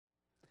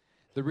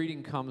The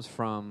reading comes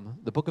from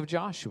the book of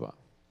Joshua,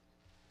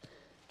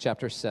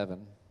 chapter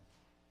 7.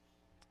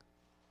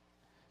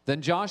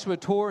 Then Joshua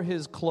tore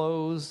his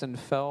clothes and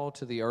fell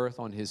to the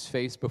earth on his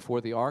face before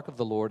the ark of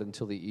the Lord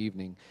until the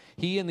evening,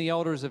 he and the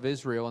elders of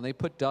Israel, and they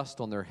put dust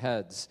on their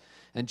heads.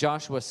 And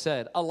Joshua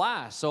said,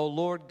 "Alas, O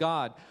Lord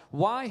God,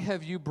 why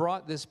have you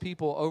brought this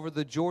people over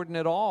the Jordan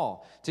at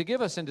all, to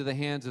give us into the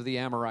hands of the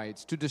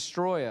Amorites, to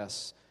destroy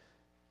us?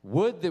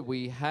 Would that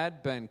we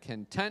had been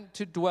content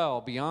to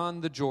dwell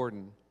beyond the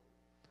Jordan.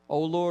 O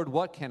Lord,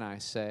 what can I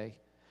say?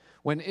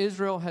 When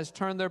Israel has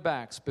turned their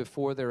backs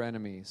before their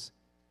enemies.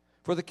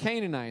 For the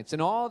Canaanites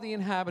and all the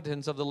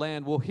inhabitants of the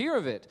land will hear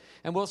of it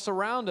and will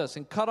surround us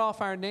and cut off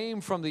our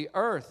name from the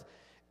earth.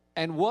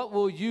 And what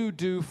will you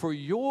do for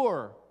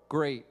your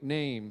great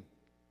name?"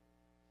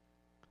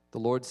 The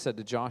Lord said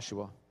to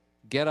Joshua,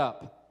 "Get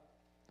up.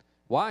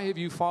 Why have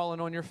you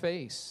fallen on your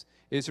face?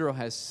 Israel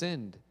has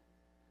sinned.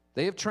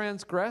 They have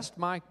transgressed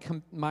my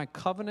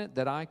covenant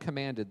that I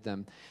commanded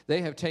them.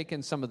 They have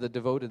taken some of the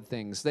devoted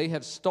things. They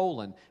have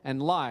stolen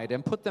and lied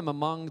and put them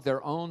among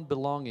their own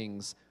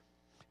belongings.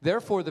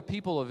 Therefore, the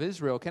people of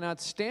Israel cannot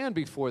stand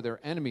before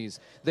their enemies.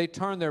 They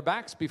turn their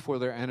backs before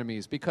their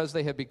enemies because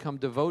they have become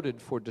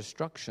devoted for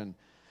destruction.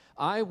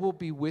 I will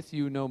be with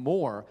you no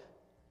more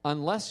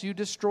unless you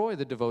destroy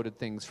the devoted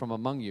things from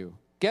among you.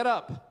 Get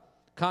up,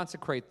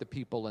 consecrate the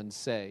people, and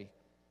say,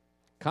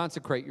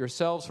 'Consecrate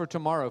yourselves for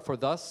tomorrow, for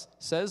thus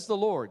says the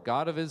Lord,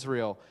 God of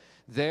Israel,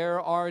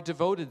 there are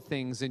devoted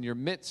things in your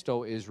midst,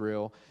 O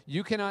Israel.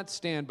 You cannot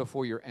stand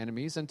before your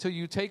enemies until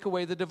you take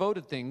away the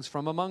devoted things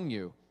from among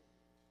you.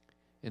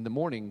 In the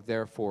morning,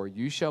 therefore,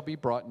 you shall be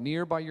brought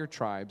near by your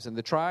tribes, and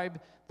the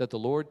tribe that the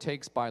Lord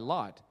takes by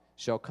lot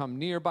shall come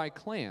near by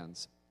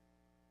clans,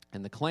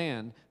 and the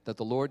clan that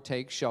the Lord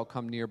takes shall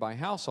come near by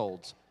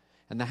households.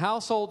 And the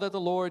household that the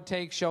Lord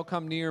takes shall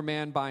come near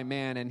man by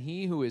man, and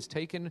he who is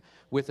taken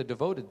with the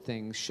devoted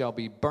things shall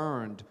be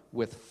burned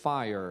with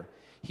fire,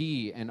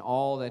 he and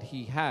all that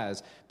he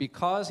has,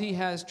 because he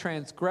has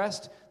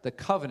transgressed the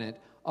covenant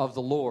of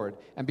the Lord,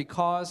 and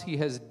because he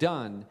has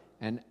done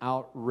an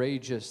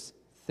outrageous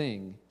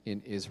thing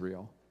in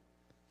Israel."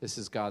 This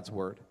is God's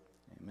word.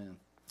 Amen.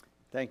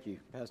 Thank you,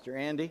 Pastor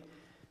Andy.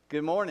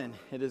 Good morning.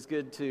 It is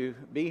good to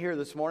be here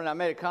this morning. I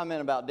made a comment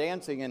about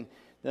dancing, and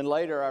then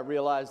later I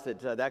realized that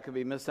that could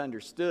be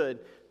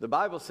misunderstood. The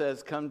Bible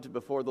says, "Come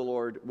before the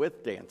Lord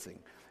with dancing."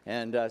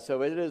 And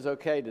so it is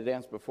okay to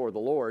dance before the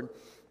Lord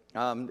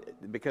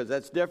because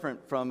that's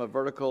different from a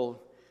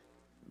vertical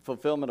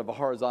fulfillment of a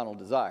horizontal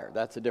desire.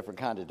 That's a different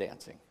kind of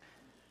dancing.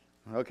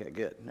 Okay,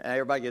 good.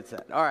 Everybody gets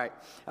that. All right.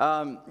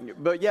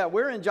 But yeah,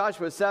 we're in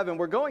Joshua 7.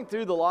 We're going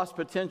through the lost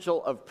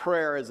potential of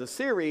prayer as a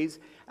series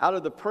out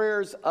of the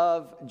prayers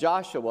of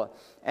Joshua.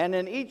 And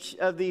in each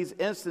of these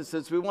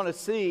instances, we want to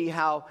see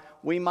how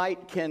we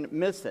can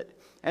miss it.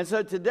 And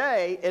so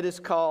today, it is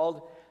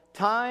called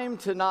Time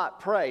to Not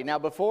Pray. Now,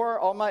 before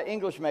all my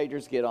English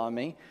majors get on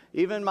me,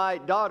 even my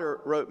daughter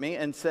wrote me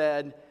and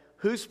said,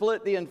 "Who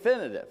split the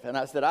infinitive?" And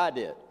I said, "I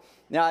did."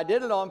 Now, I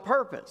did it on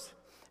purpose.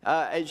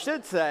 It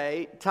should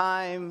say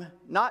time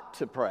not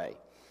to pray.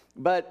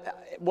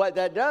 But what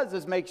that does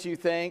is makes you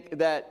think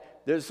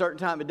that there's a certain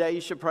time of day you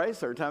should pray, a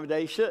certain time of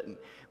day you shouldn't.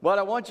 What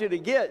I want you to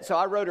get, so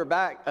I wrote her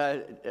back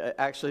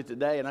actually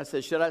today, and I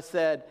said, should I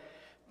said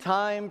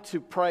time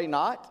to pray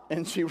not?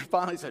 And she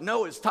finally said,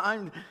 "No, it's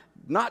time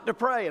not to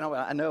pray." And I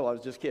went, "I know, I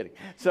was just kidding."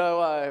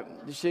 So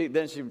she,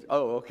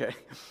 oh, okay.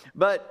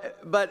 But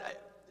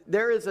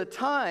there is a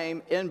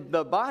time in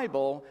the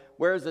Bible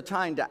where there's a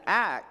time to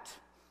act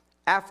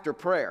after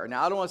prayer.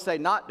 Now, I don't want to say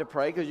not to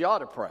pray because you ought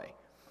to pray.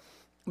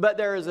 But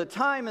there is a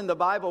time in the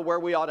Bible where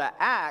we ought to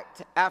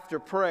act after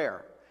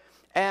prayer.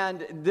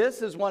 And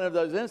this is one of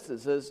those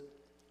instances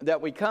that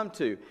we come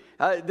to.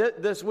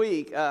 This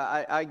week,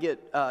 I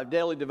get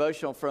daily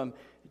devotional from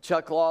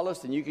Chuck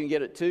Lawless, and you can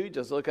get it too.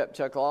 Just look up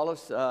Chuck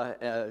Lawless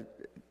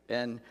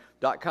and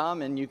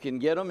 .com, and you can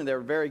get them, and they're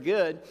very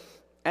good.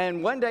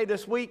 And one day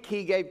this week,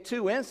 he gave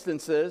two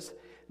instances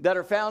that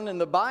are found in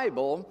the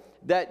Bible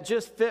that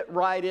just fit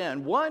right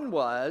in. One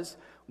was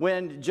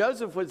when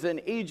Joseph was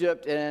in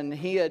Egypt and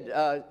he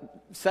had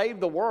saved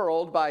the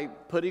world by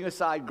putting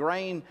aside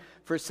grain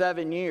for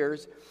 7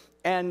 years.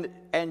 And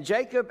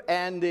Jacob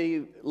and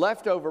the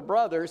leftover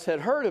brothers had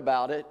heard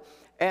about it.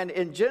 And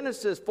in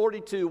Genesis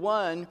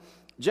 42:1,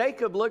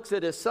 Jacob looks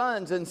at his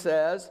sons and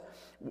says,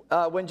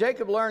 when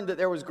Jacob learned that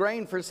there was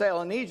grain for sale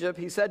in Egypt,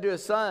 he said to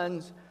his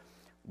sons,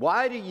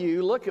 "Why do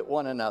you look at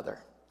one another?"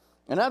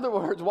 In other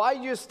words, why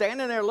are you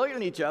standing there looking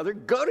at each other?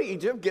 Go to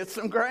Egypt, get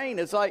some grain.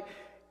 It's like,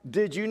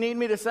 did you need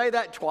me to say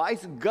that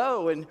twice?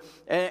 Go.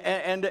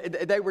 And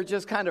they were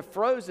just kind of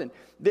frozen.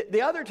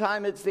 The other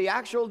time, it's the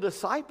actual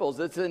disciples.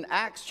 It's in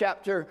Acts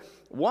chapter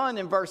 1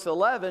 and verse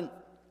 11.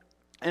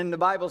 And the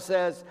Bible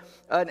says,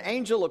 an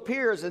angel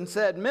appears and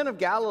said, "Men of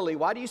Galilee,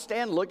 why do you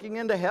stand looking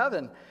into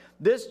heaven?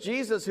 This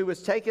Jesus who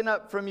was taken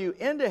up from you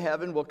into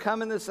heaven will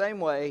come in the same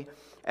way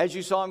as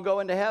you saw him go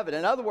into heaven."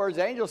 In other words,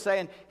 the angel's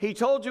saying, he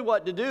told you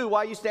what to do. Why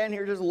are you standing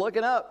here just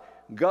looking up?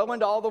 Go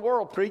into all the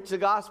world, preach the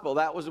gospel.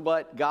 That was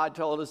what God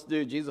told us to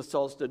do. Jesus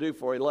told us to do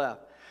before he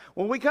left.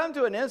 When we come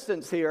to an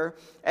instance here,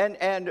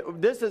 and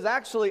this is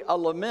actually a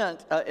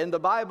lament. In the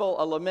Bible,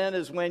 a lament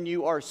is when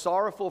you are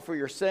sorrowful for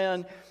your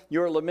sin.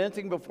 You're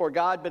lamenting before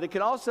God, but it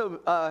can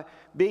also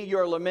be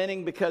you're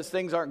lamenting because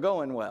things aren't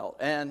going well.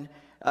 And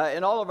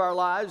in all of our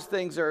lives,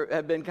 things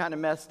have been kind of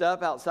messed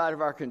up outside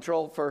of our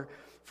control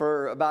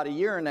for about a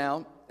year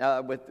now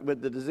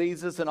with the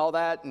diseases and all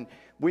that. And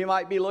we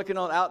might be looking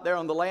out there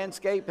on the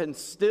landscape and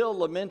still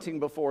lamenting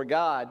before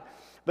God.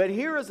 But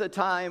here is a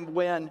time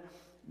when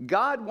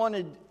God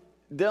wanted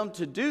them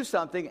to do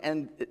something,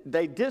 and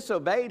they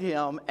disobeyed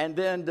him, and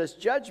then this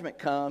judgment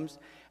comes,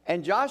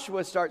 and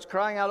Joshua starts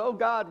crying out, oh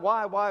God,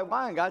 why?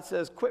 And God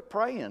says, quit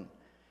praying.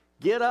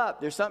 Get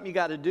up. There's something you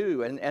got to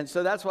do. And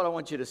so that's what I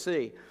want you to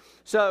see.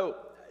 So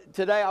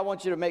today I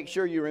want you to make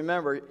sure you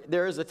remember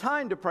there is a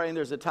time to pray and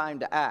there's a time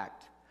to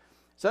act.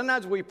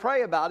 Sometimes we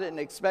pray about it and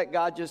expect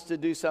God just to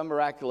do some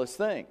miraculous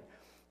thing.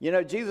 You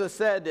know, Jesus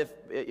said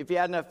if you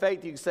had enough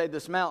faith, you could say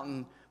this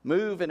mountain,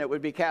 move, and it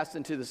would be cast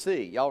into the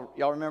sea. Y'all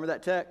remember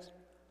that text?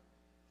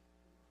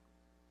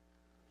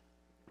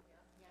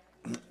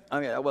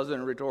 Okay, that wasn't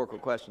a rhetorical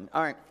question.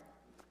 All right.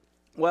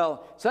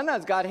 Well,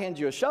 sometimes God hands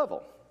you a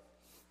shovel.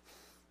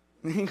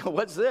 You go,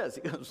 what's this?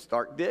 He goes,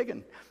 start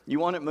digging. You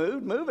want it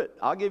moved? Move it.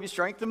 I'll give you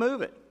strength to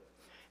move it.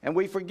 And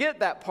we forget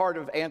that part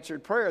of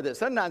answered prayer, that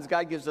sometimes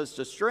God gives us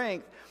the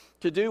strength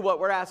to do what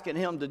we're asking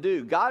him to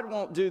do. God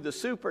won't do the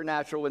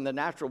supernatural when the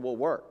natural will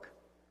work.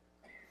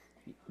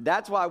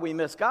 That's why we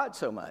miss God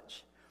so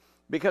much.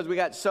 Because we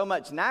got so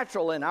much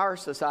natural in our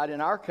society, in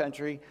our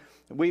country.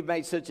 We've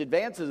made such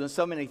advances in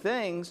so many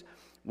things.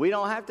 We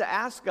don't have to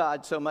ask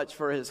God so much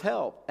for his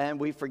help. And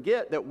we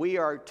forget that we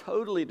are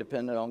totally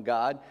dependent on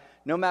God,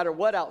 no matter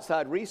what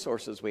outside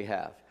resources we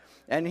have.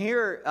 And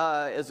here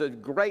is a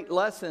great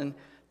lesson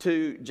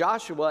to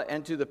Joshua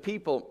and to the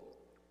people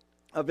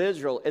of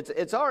Israel.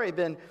 It's already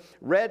been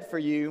read for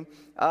you.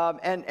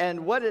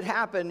 And what had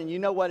happened, and you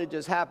know what had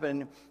just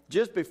happened,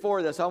 just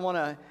before this, I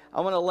want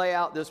to lay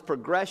out this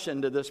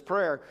progression to this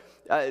prayer.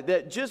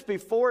 That just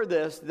before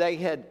this, they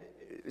had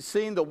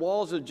seen the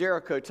walls of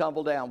Jericho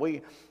tumble down.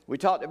 We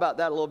talked about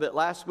that a little bit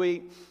last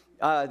week,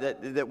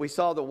 that we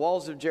saw the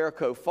walls of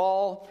Jericho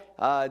fall.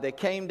 They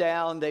came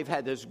down. They've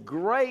had this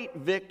great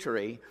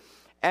victory.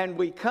 And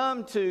we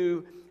come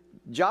to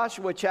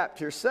Joshua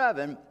chapter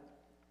 7,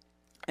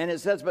 and it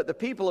says, but the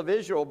people of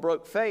Israel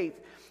broke faith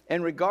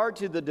in regard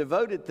to the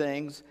devoted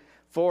things,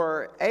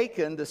 for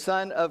Achan, the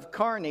son of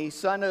Carmi,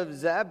 son of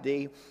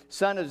Zabdi,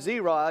 son of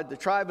Zerah, the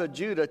tribe of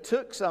Judah,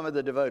 took some of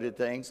the devoted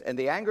things, and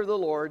the anger of the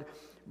Lord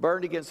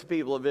burned against the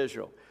people of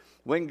Israel.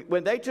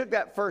 When they took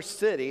that first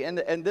city, and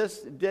this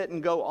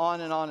didn't go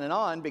on and on and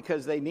on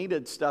because they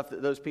needed stuff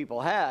that those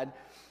people had,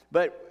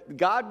 but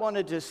God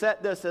wanted to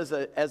set this as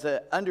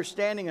a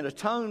understanding and a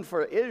tone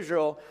for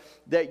Israel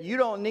that you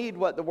don't need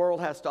what the world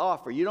has to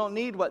offer. You don't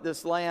need what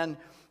this land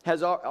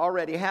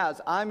already has.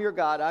 I'm your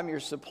God, I'm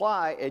your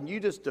supply, and you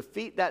just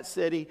defeat that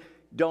city.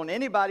 Don't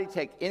anybody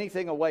take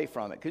anything away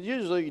from it. Because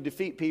usually you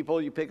defeat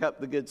people, you pick up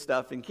the good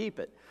stuff and keep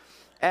it.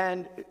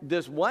 And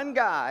this one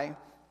guy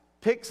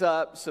picks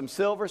up some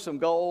silver, some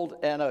gold,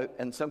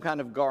 and some kind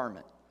of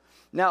garment.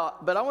 Now,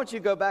 but I want you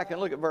to go back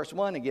and look at verse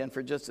 1 again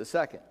for just a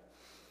second.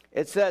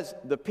 It says,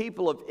 the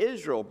people of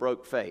Israel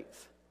broke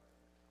faith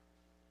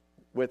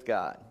with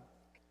God.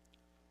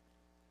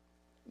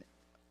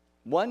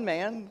 One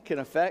man can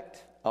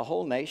affect a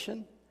whole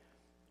nation.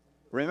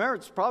 Remember,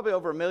 it's probably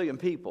over 1 million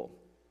people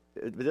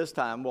at this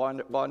time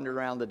wandering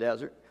around the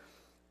desert.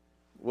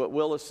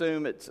 We'll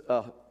assume it's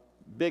a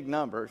big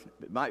number.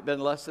 It might have been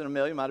less than 1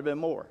 million, might have been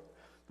more.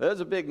 But it was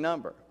a big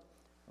number.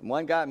 And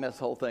one guy messed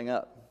the whole thing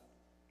up.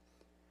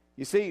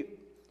 You see,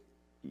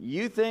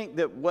 you think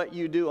that what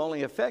you do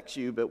only affects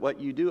you, but what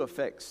you do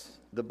affects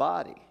the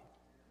body.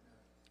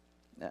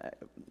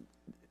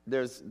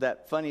 There's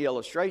that funny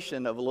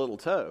illustration of a little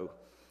toe.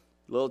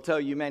 Little toe,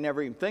 you may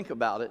never even think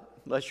about it,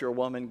 unless you're a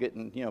woman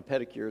getting,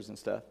 pedicures and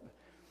stuff.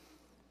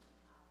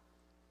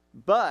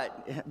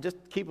 But just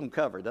keep them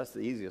covered. That's the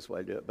easiest way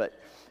to do it. But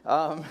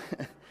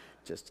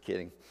just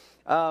kidding.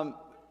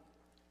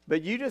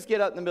 But you just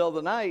get up in the middle of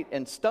the night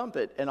and stump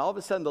it, and all of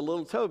a sudden the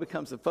little toe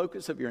becomes the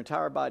focus of your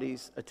entire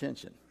body's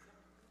attention.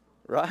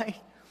 Right?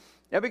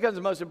 That becomes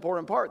the most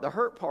important part, the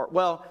hurt part.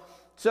 Well,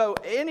 so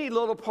any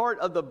little part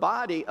of the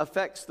body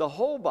affects the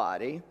whole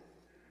body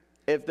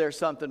if there's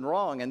something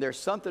wrong. And there's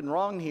something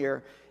wrong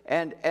here.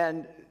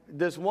 And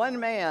this one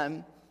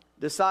man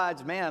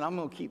decides, man, I'm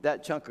going to keep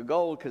that chunk of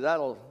gold because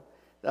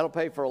that'll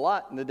pay for a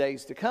lot in the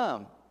days to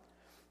come.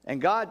 And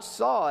God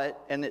saw it,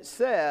 and it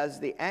says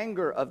the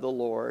anger of the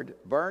Lord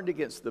burned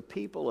against the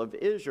people of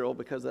Israel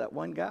because of that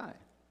one guy.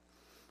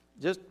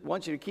 Just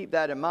want you to keep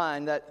that in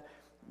mind, that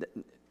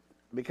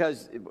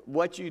because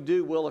what you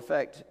do will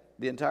affect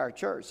the entire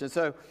church. And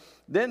so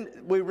then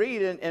we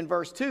read in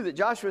verse 2 that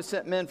Joshua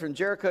sent men from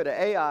Jericho to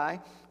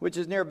Ai, which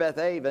is near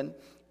Beth-aven,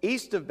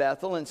 east of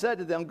Bethel, and said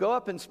to them, go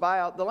up and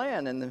spy out the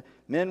land. And the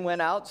men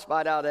went out,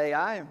 spied out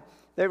Ai.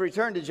 They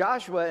returned to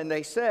Joshua, and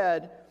they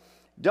said,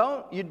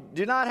 You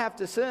do not have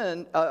to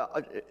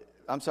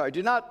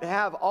do not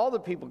have all the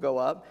people go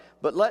up,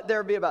 but let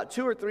there be about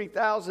 2,000 or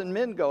 3,000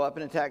 men go up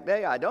and attack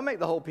Ai. Don't make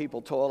the whole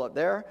people toil up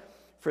there,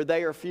 for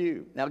they are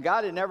few. Now,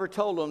 God had never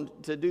told them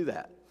to do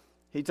that.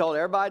 He told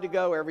everybody to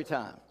go every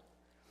time.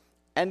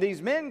 And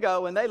these men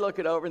go, and they look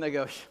it over, and they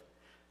go,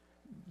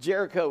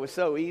 Jericho was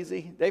so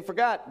easy. They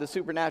forgot the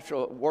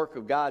supernatural work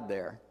of God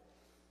there.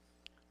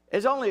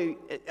 It's only,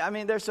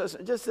 there's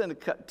just send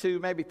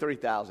 2,000, maybe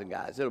 3,000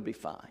 guys. It'll be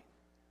fine.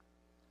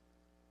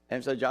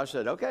 And so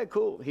Joshua said, okay,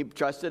 cool. He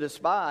trusted his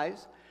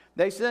spies.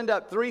 They send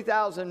up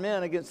 3,000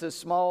 men against this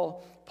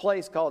small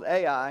place called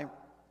Ai.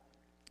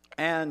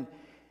 And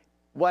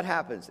what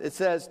happens? It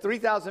says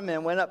 3,000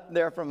 men went up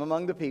there from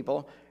among the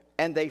people,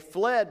 and they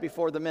fled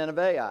before the men of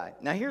Ai.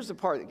 Now here's the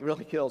part that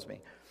really kills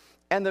me.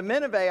 And the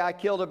men of Ai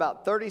killed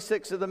about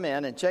 36 of the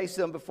men and chased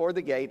them before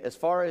the gate as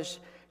far as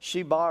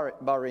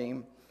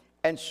Shebarim,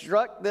 and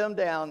struck them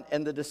down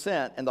in the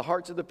descent, and the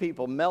hearts of the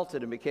people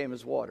melted and became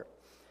as water.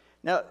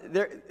 Now,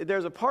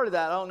 there's a part of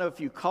that, I don't know if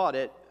you caught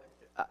it.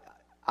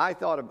 I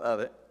thought of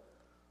it.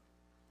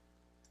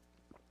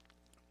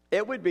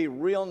 It would be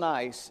real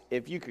nice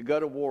if you could go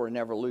to war and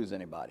never lose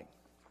anybody.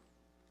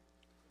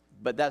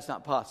 But that's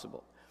not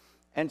possible.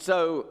 And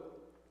so,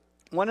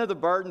 one of the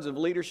burdens of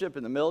leadership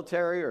in the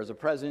military or as a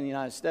president of the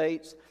United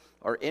States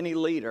or any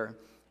leader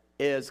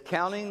is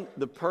counting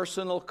the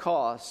personal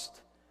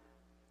cost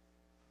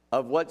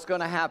of what's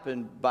going to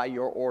happen by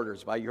your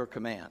orders, by your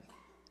command.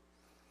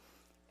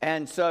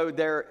 And so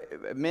there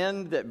are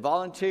men that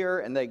volunteer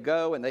and they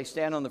go and they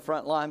stand on the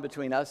front line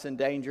between us and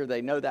danger.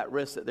 They know that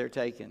risk that they're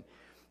taking.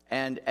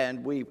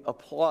 And we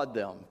applaud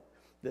them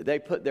that they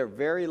put their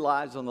very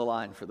lives on the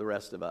line for the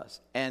rest of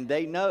us. And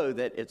they know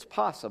that it's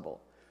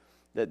possible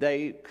that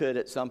they could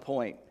at some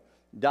point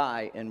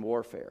die in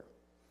warfare.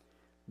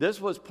 This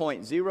was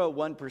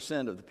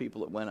 0.01% of the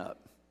people that went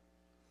up.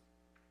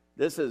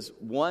 This is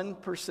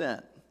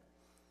 1%.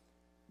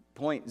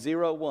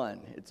 0.01.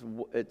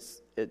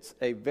 It's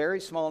a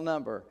very small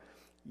number,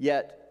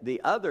 yet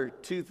the other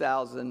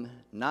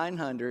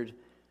 2,900,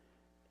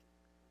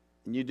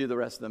 and you do the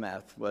rest of the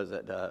math, was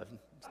it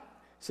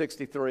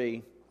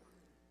 63,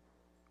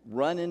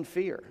 run in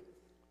fear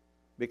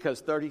because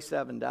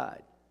 37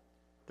 died.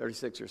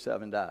 36 or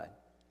 7 died.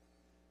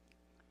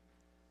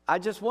 I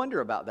just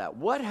wonder about that.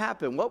 What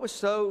happened? What was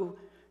so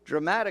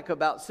dramatic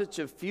about such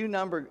a few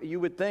number? You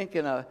would think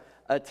in a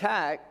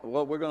attack,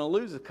 well, we're going to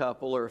lose a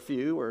couple or a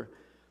few or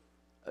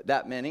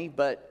that many,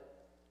 but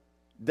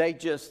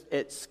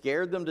it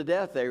scared them to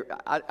death.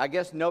 I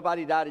guess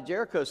nobody died at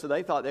Jericho, so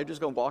they thought they're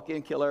just going to walk in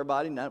and kill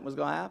everybody, and nothing was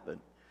going to happen.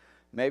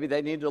 Maybe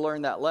they needed to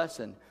learn that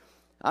lesson.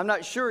 I'm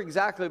not sure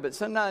exactly, but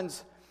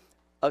sometimes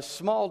a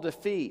small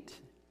defeat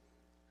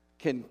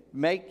can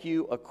make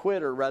you a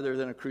quitter rather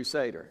than a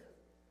crusader.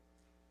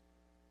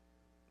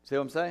 See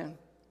what I'm saying?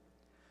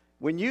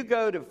 When you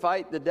go to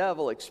fight the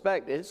devil,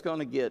 expect it's going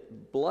to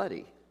get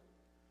bloody.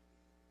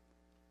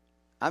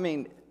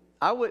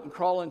 I wouldn't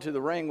crawl into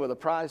the ring with a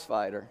prize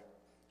fighter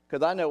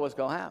because I know what's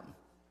going to happen.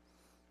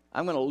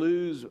 I'm going to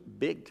lose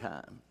big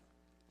time.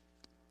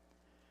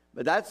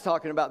 But that's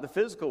talking about the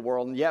physical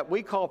world, and yet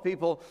we call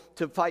people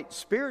to fight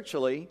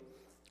spiritually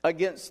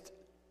against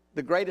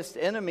the greatest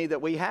enemy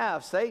that we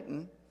have,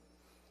 Satan.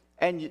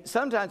 And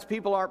sometimes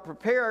people aren't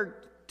prepared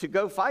to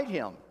go fight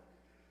him.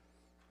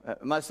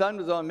 My son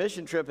was on a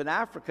mission trip in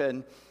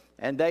Africa,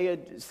 and they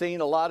had seen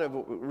a lot of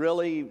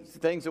really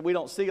things that we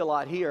don't see a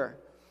lot here.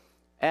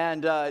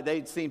 And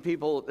they'd seen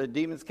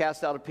demons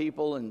cast out of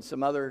people, and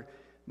some other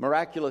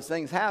miraculous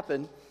things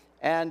happen.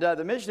 And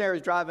the missionary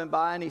was driving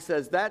by, and he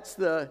says, that's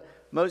the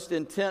most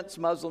intense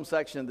Muslim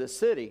section of this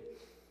city.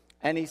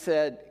 And he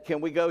said, can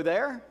we go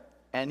there?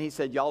 And he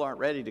said, y'all aren't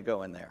ready to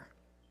go in there.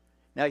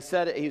 Now, he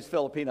said it, he's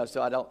Filipino,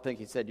 so I don't think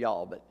he said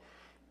y'all, but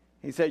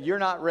he said, you're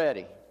not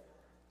ready.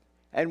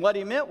 And what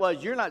he meant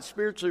was, you're not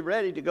spiritually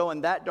ready to go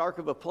in that dark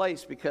of a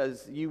place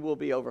because you will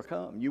be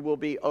overcome. You will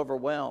be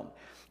overwhelmed.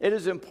 It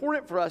is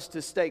important for us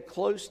to stay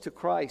close to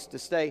Christ, to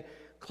stay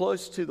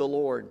close to the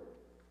Lord.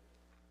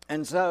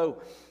 And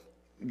so,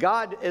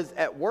 God is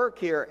at work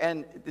here,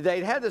 and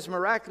they'd had this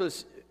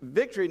miraculous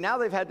victory. Now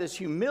they've had this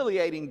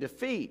humiliating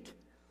defeat,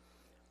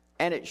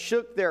 and it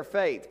shook their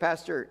faith.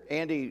 Pastor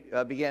Andy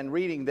began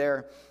reading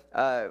there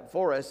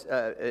for us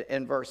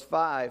in verse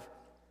 5.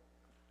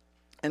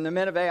 And the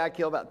men of Ai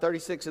killed about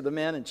 36 of the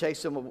men and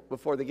chased them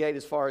before the gate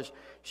as far as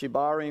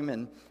Shebarim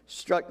and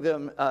struck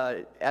them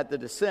at the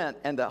descent.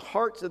 And the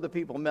hearts of the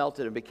people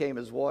melted and became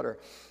as water.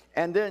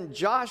 And then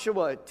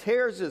Joshua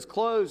tears his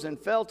clothes and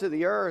fell to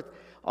the earth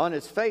on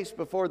his face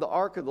before the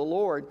ark of the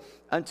Lord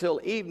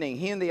until evening,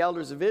 he and the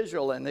elders of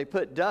Israel, and they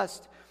put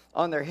dust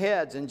on their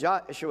heads. And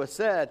Joshua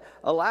said,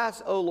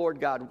 alas, O Lord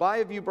God, why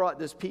have you brought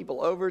this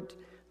people over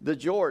the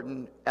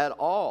Jordan at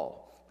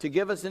all, to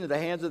give us into the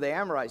hands of the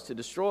Amorites to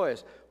destroy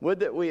us?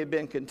 Would that we had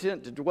been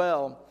content to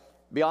dwell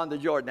beyond the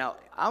Jordan. Now,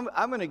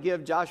 I'm going to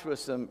give Joshua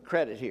some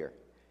credit here.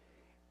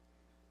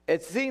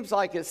 It seems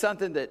like it's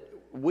something that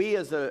we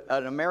as an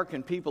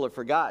American people have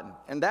forgotten,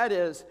 and that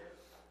is,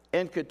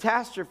 in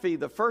catastrophe,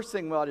 the first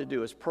thing we ought to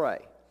do is pray.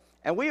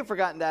 And we have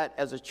forgotten that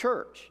as a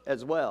church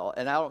as well.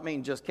 And I don't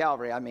mean just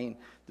Calvary, I mean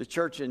the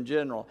church in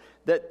general.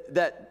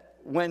 That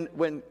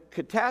when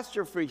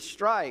catastrophe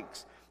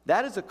strikes,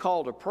 that is a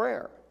call to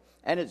prayer.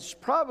 And it's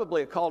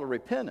probably a call to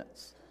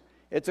repentance.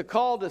 It's a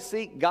call to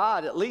seek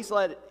God, at least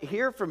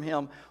hear from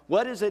Him.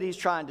 What is it He's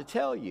trying to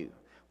tell you?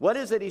 What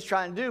is it He's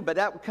trying to do? But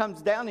that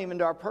comes down even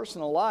to our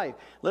personal life.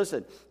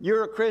 Listen,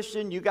 you're a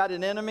Christian, you got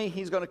an enemy,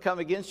 he's going to come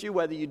against you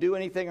whether you do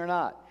anything or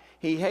not.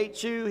 He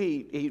hates you,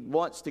 he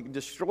wants to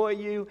destroy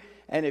you,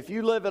 and if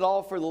you live at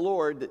all for the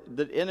Lord,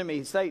 the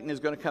enemy, Satan, is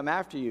going to come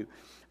after you.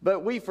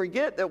 But we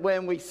forget that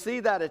when we see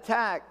that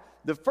attack,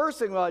 the first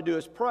thing we ought to do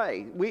is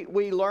pray.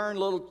 We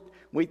learn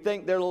we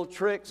think they're little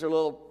tricks or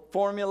little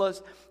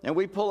formulas, and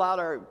we pull out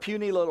our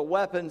puny little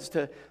weapons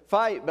to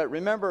fight. But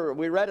remember,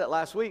 we read it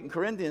last week in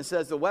Corinthians,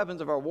 says the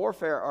weapons of our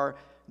warfare are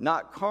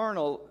not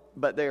carnal,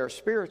 but they are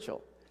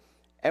spiritual.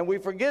 And we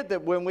forget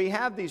that when we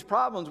have these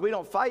problems, we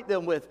don't fight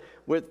them with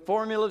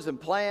formulas and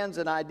plans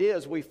and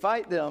ideas. We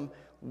fight them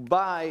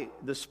by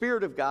the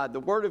Spirit of God,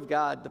 the Word of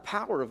God, the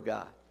power of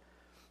God.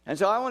 And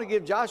so I want to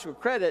give Joshua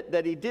credit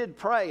that he did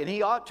pray, and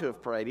he ought to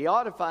have prayed. He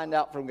ought to find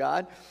out from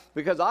God,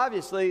 because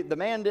obviously the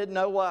man didn't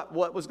know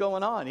what was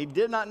going on. He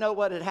did not know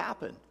what had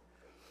happened.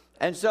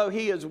 And so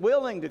he is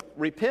willing to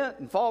repent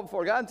and fall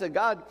before God and say,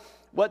 God,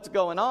 what's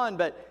going on?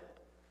 But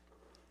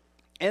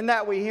in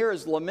that we hear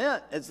his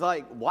lament. It's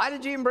like, why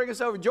did you even bring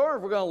us over Jordan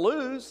if we're going to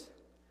lose?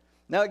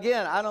 Now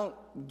again, I don't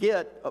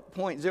get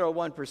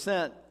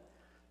 0.01%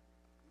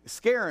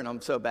 scaring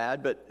them so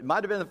bad, but it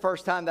might have been the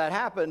first time that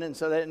happened, and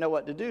so they didn't know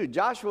what to do.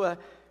 Joshua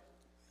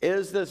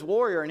is this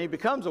warrior, and he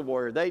becomes a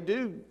warrior. They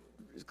do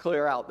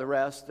clear out the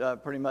rest,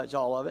 pretty much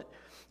all of it.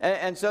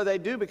 And so they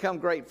do become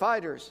great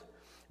fighters.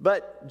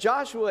 But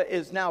Joshua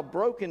is now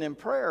broken in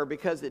prayer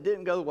because it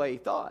didn't go the way he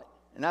thought.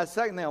 And that's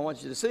the second thing I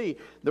want you to see.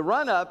 The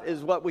run-up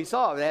is what we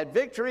saw. They had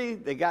victory.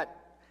 They got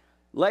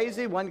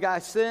lazy. One guy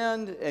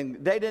sinned,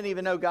 and they didn't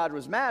even know God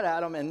was mad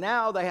at them. And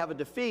now they have a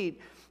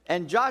defeat.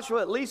 And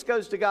Joshua at least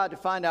goes to God to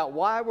find out,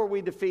 why were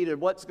we defeated?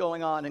 What's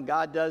going on? And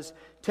God does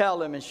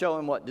tell him and show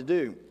him what to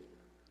do.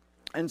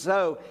 And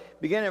so,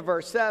 beginning in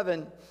verse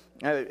 7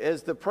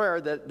 is the prayer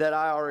that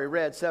I already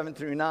read, 7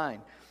 through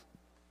 9.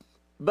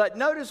 But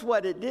notice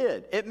what it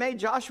did. It made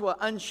Joshua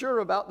unsure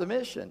about the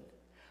mission.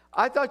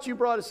 I thought you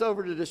brought us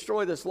over to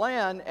destroy this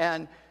land,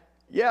 and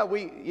yeah,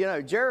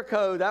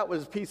 Jericho, that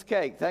was a piece of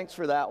cake. Thanks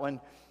for that one.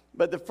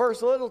 But the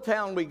first little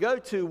town we go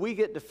to, we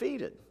get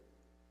defeated.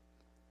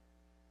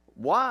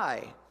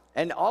 Why?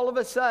 And all of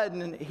a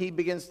sudden, he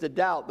begins to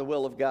doubt the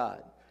will of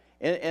God.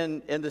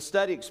 In the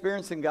study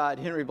Experiencing God,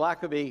 Henry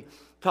Blackaby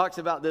talks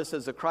about this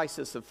as a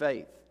crisis of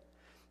faith.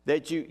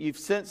 That you've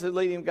sensed the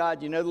leading of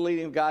God, you know the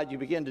leading of God, you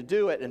begin to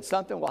do it, and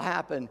something will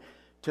happen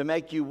to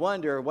make you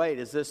wonder, wait,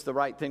 is this the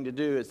right thing to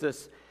do? Is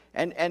this...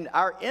 And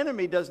our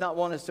enemy does not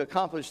want us to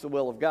accomplish the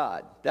will of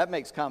God. That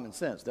makes common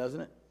sense,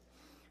 doesn't it?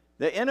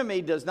 The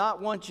enemy does not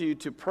want you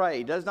to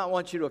pray, does not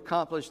want you to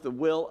accomplish the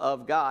will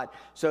of God.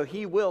 So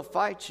he will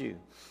fight you.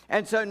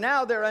 And so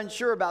now they're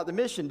unsure about the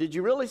mission. Did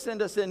you really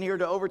send us in here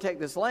to overtake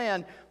this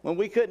land when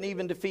we couldn't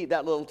even defeat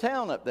that little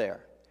town up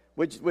there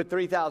with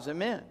 3,000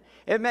 men?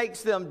 It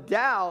makes them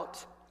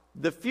doubt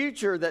the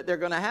future that they're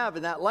going to have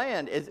in that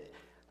land.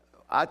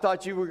 I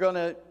thought you were going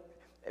to...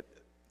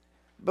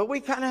 But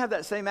we kind of have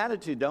that same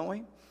attitude, don't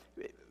we?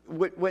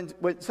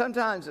 When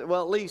sometimes,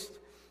 well, at least,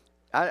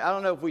 I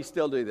don't know if we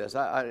still do this.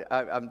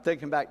 I'm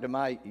thinking back to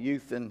my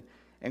youth and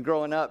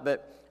growing up,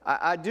 but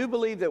I do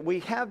believe that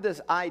we have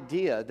this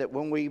idea that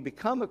when we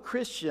become a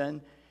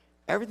Christian,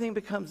 everything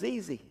becomes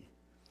easy.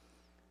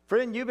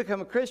 Friend, you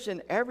become a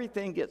Christian,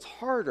 everything gets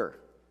harder.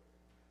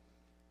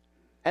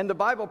 And the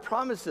Bible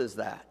promises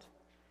that.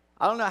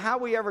 I don't know how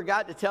we ever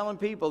got to telling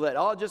people that,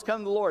 oh, just come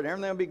to the Lord and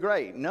everything will be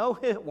great. No,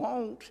 it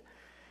won't.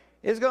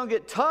 It's going to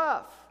get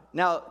tough.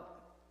 Now,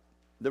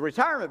 the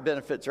retirement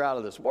benefits are out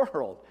of this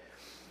world.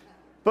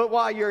 But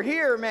while you're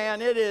here,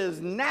 man, it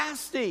is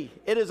nasty.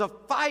 It is a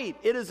fight.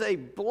 It is a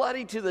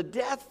bloody to the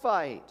death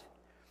fight.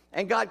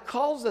 And God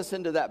calls us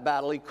into that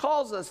battle. He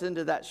calls us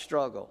into that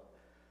struggle.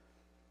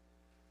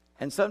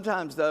 And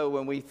sometimes, though,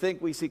 when we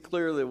think we see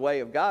clearly the way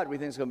of God, we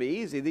think it's going to be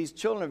easy. These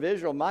children of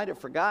Israel might have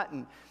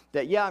forgotten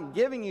that, yeah, I'm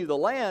giving you the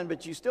land,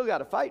 but you still got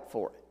to fight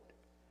for it.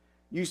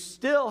 You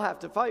still have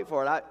to fight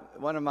for it.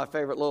 One of my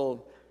favorite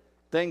little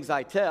things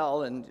I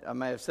tell, and I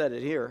may have said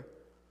it here,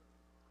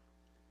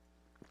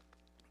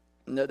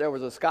 that there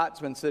was a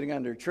Scotsman sitting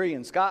under a tree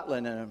in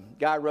Scotland, and a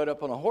guy rode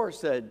up on a horse,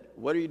 said,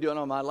 "What are you doing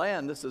on my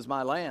land? This is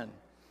my land."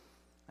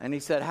 And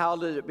he said, "How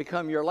did it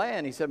become your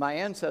land?" He said, "My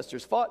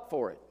ancestors fought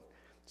for it."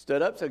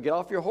 Stood up, said, "Get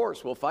off your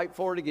horse. We'll fight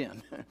for it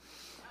again."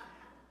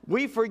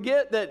 We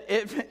forget that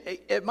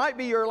it might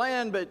be your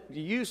land, but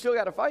you still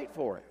got to fight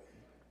for it.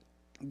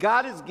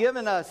 God has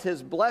given us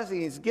his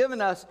blessing. He's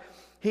given us,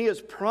 he has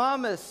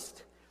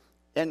promised,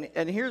 and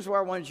here's where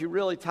I wanted you to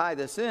really tie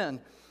this in.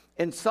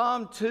 In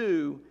Psalm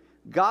 2,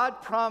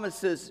 God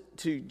promises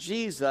to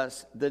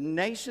Jesus the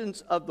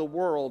nations of the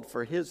world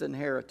for his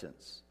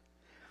inheritance.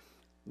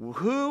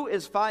 Who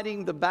is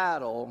fighting the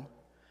battle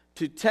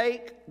to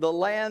take the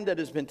land that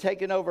has been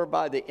taken over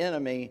by the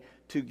enemy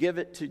to give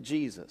it to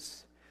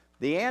Jesus?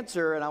 The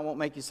answer, and I won't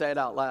make you say it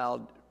out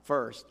loud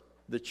first,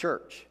 the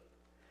church.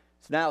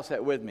 So now say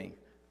it with me,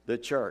 the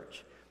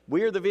church.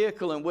 We are the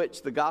vehicle in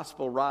which the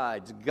gospel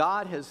rides.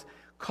 God has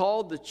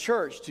called the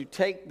church to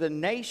take the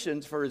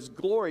nations for his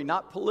glory,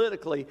 not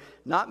politically,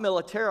 not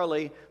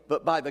militarily,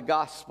 but by the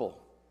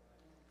gospel.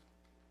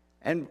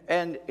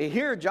 And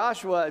here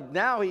Joshua,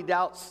 now he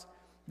doubts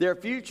their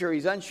future.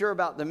 He's unsure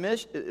about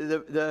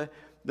the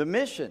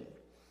mission.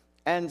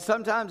 And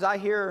sometimes I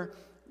hear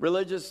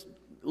religious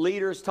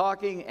leaders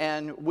talking,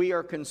 and we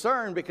are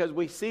concerned because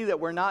we see that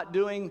we're not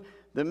doing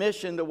the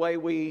mission the way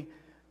we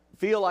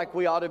feel like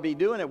we ought to be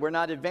doing it. We're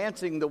not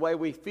advancing the way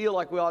we feel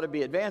like we ought to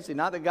be advancing.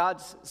 Not that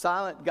God's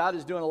silent. God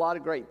is doing a lot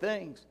of great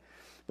things.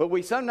 But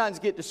we sometimes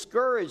get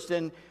discouraged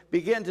and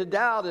begin to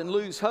doubt and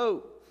lose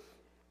hope.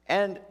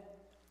 And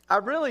I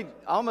really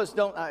almost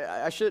don't,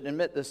 I shouldn't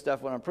admit this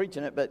stuff when I'm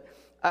preaching it, but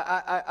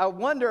I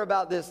wonder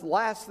about this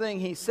last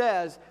thing he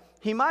says.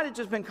 He might have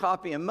just been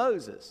copying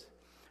Moses,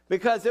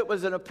 because it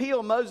was an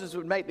appeal Moses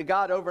would make to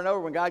God over and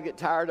over when God get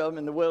tired of them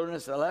in the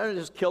wilderness. And let him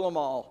just kill them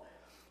all.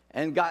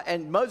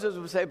 And Moses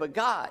would say, but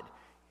God,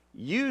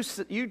 you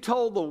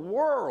told the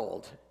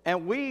world,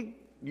 and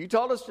you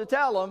told us to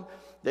tell them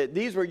that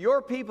these were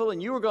your people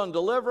and you were going to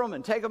deliver them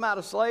and take them out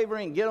of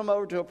slavery and get them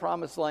over to a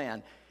promised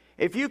land.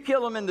 If you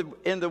kill them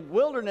in the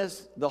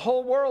wilderness, the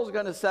whole world's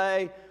going to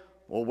say,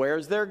 well,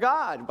 where's their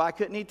God? Why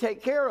couldn't he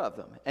take care of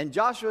them? And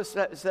Joshua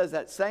says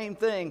that same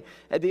thing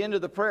at the end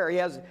of the prayer.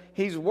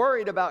 He's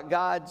worried about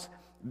God's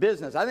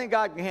business. I think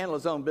God can handle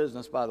his own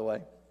business, by the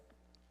way.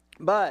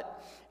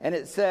 And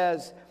it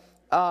says,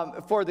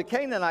 for the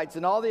Canaanites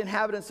and all the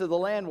inhabitants of the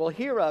land will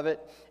hear of it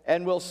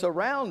and will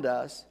surround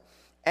us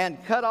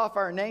and cut off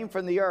our name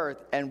from the earth.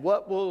 And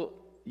what will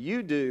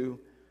you do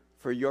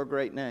for your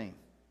great name?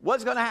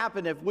 What's going to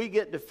happen if we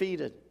get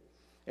defeated?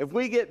 If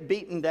we get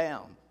beaten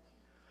down?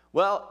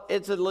 Well,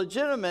 it's a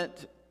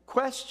legitimate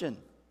question.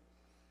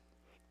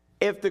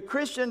 If the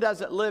Christian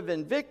doesn't live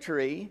in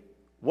victory,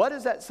 what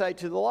does that say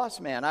to the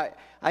lost man?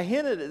 I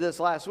hinted at this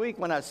last week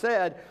when I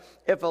said,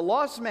 if a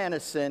lost man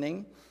is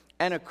sinning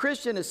and a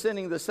Christian is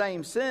sinning the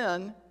same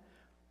sin,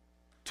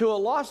 to a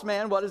lost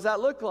man, what does that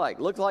look like?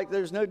 Looks like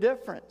there's no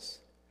difference.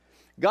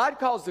 God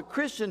calls the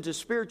Christian to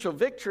spiritual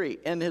victory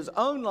in his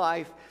own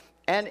life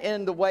and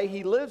in the way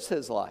he lives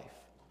his life.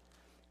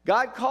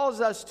 God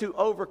calls us to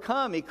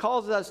overcome. He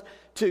calls us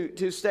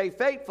to stay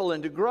faithful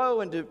and to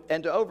grow and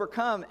to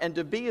overcome and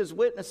to be his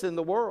witness in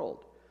the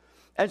world.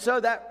 And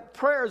so that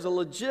prayer is a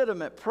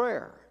legitimate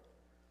prayer.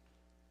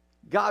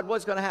 God,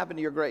 what's going to happen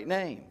to your great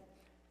name?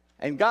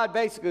 And God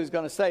basically is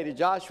going to say to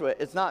Joshua,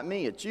 it's not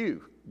me, it's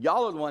you.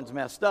 Y'all are the ones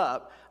messed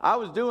up. I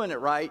was doing it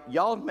right.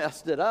 Y'all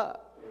messed it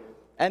up.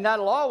 And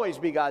that'll always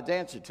be God's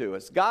answer to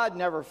us. God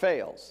never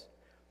fails.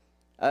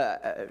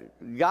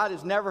 God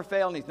has never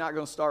failed, and he's not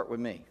going to start with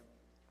me.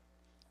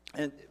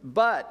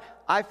 But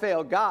I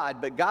fail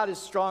God, but God is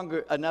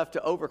strong enough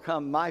to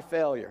overcome my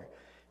failure.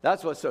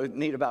 That's what's so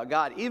neat about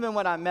God. Even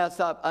when I mess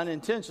up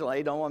unintentionally,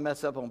 I don't want to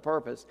mess up on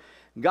purpose,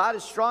 God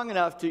is strong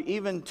enough to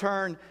even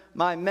turn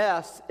my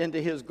mess into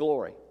his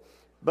glory.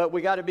 But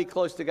we got to be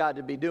close to God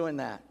to be doing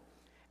that.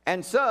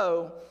 And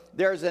so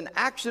there's an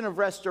action of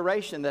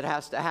restoration that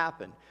has to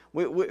happen.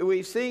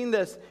 We've seen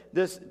this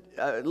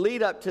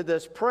lead up to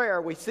this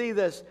prayer. We see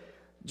this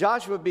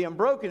Joshua being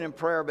broken in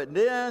prayer, but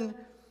then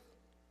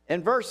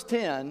in verse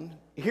 10,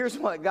 here's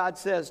what God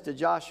says to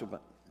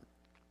Joshua.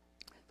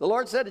 The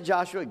Lord said to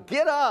Joshua,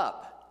 get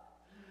up.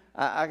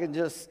 I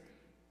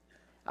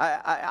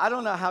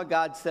don't know how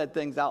God said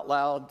things out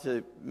loud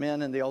to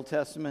men in the Old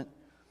Testament.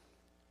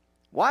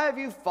 Why have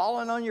you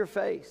fallen on your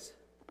face?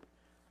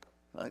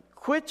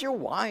 Quit your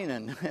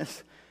whining.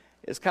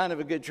 It's kind of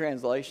a good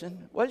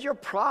translation. What's your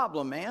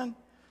problem, man?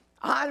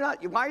 Why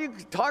are you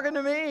talking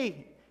to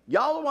me?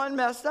 Y'all the one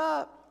messed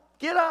up.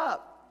 Get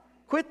up.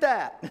 Quit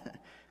that.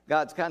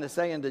 God's kind of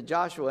saying to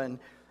Joshua, and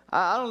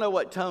I don't know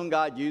what tone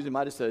God used. He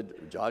might have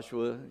said,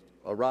 Joshua,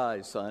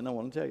 arise, son. I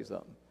want to tell you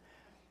something.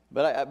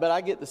 But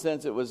I get the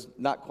sense it was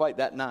not quite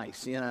that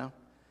nice, you know.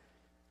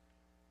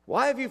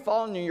 Why have you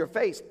fallen on your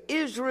face?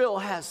 Israel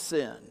has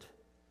sinned.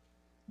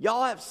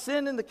 Y'all have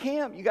sinned in the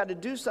camp. You got to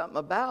do something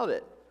about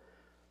it.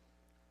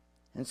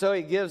 And so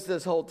he gives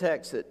this whole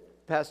text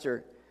that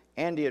Pastor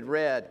Andy had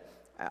read.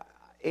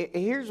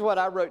 Here's what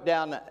I wrote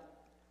down.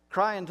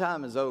 Crying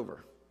time is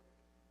over.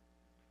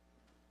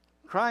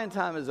 Crying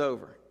time is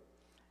over.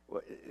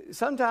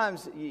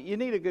 Sometimes you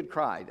need a good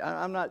cry.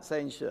 I'm not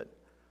saying you should.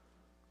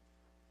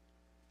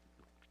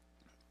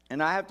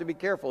 And I have to be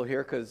careful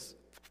here because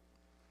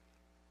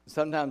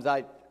sometimes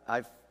I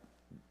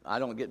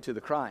don't get to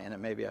the crying,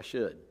 and maybe I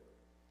should.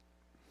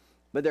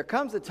 But there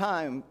comes a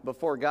time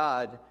before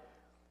God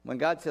when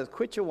God says,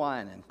 quit your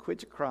whining,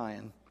 quit your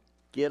crying,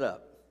 get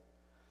up.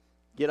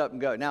 Get up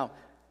and go. Now,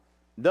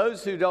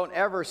 those who don't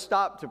ever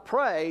stop to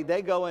pray,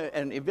 they go in,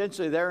 and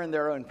eventually they're in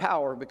their own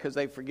power because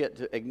they forget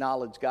to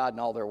acknowledge God in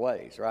all their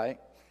ways, right?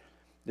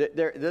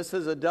 This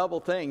is a double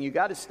thing. You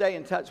got to stay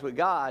in touch with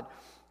God,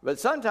 But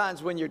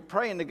sometimes when you're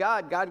praying to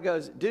God, God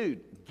goes,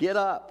 dude, get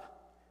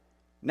up.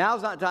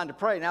 Now's not the time to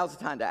pray. Now's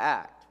the time to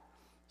act.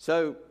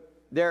 So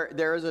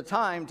there is a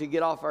time to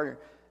get off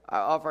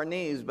our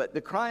knees, but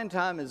the crying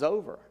time is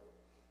over.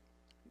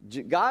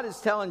 God is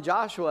telling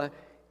Joshua,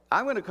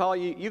 I'm going to call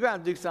you. You're going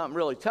to do something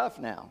really tough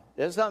now.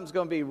 This something's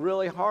going to be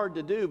really hard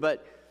to do,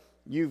 but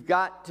you've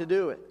got to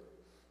do it.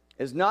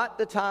 It's not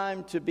the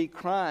time to be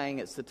crying.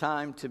 It's the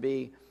time to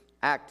be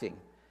acting.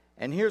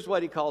 And here's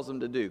what he calls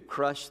them to do.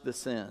 Crush the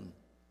sin.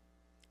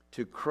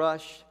 To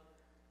crush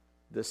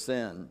the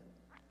sin.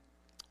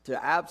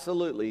 To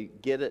absolutely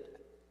get it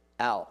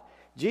out.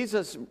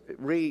 Jesus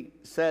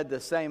said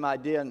the same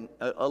idea in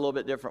a little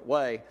bit different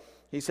way.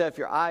 He said, if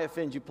your eye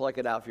offends you, pluck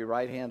it out. If your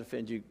right hand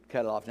offends you,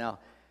 cut it off. Now,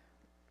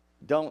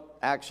 don't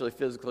actually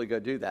physically go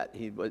do that.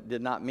 He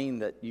did not mean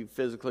that you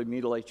physically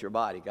mutilate your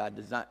body. God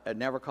does not,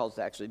 never calls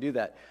to actually do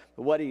that.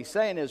 But what he's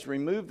saying is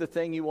remove the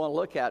thing you want to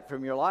look at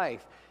from your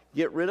life.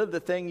 Get rid of the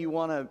thing you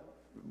want to,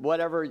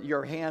 whatever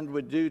your hand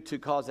would do to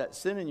cause that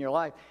sin in your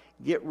life.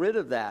 Get rid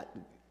of that.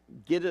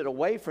 Get it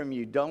away from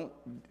you. Don't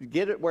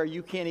get it where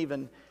you can't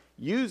even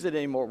use it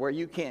anymore, where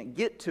you can't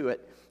get to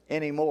it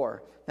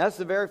anymore. That's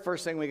the very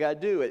first thing we got to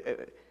do.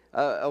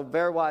 A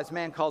very wise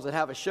man calls it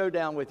have a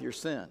showdown with your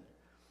sin.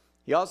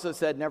 He also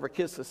said never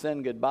kiss the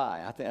sin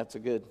goodbye. I think that's a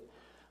good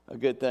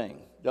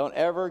thing. Don't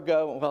ever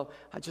go, well,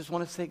 I just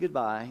want to say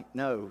goodbye.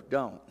 No,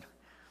 don't.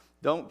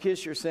 Don't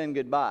kiss your sin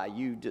goodbye.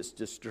 You just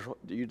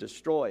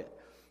destroy it.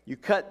 You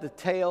cut the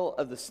tail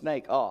of the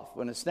snake off.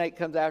 When a snake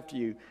comes after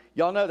you,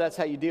 y'all know that's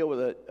how you deal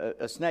with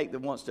a snake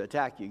that wants to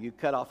attack you. You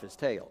cut off his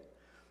tail,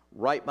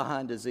 right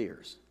behind his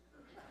ears.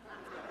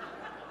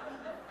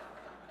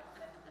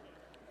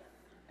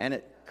 And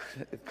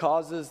it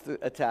causes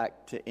the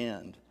attack to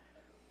end.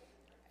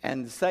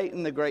 And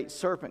Satan, the great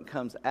serpent,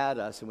 comes at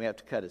us, and we have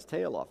to cut his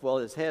tail off. Well,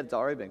 his head's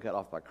already been cut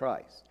off by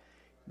Christ.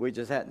 We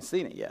just hadn't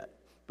seen it yet.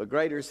 But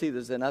greater is he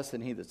that's in us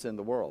than he that's in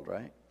the world,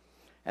 right?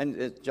 And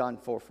it's John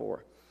 4:4.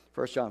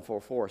 1 John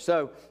 4:4.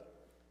 So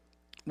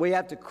we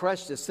have to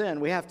crush the sin.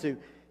 We have to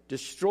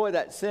destroy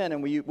that sin,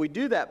 and we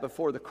do that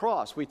before the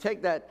cross. We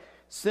take that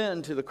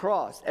sin to the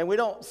cross, and we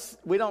don't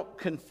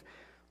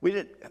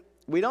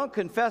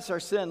confess our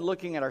sin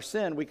looking at our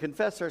sin. We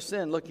confess our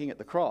sin looking at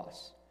the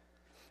cross.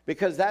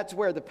 Because that's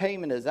where the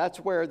payment is. That's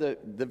where the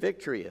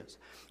victory is.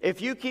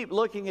 If you keep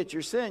looking at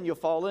your sin, you'll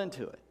fall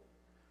into it.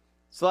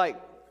 It's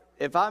like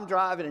if I'm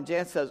driving and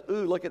Jan says,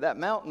 ooh, look at that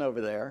mountain over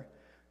there.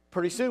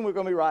 Pretty soon we're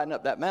going to be riding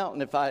up that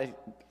mountain if I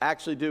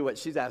actually do what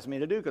she's asked me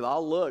to do. Because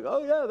I'll look,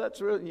 oh yeah, that's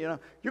really, you're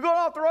going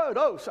off the road.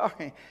 Oh,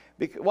 sorry.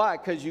 Why?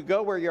 Because you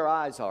go where your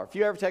eyes are. If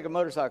you ever take a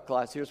motorcycle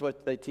class, here's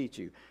what they teach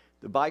you.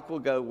 The bike will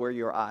go where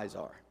your eyes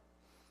are.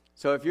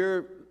 So if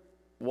you're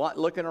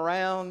looking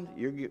around,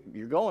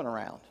 you're going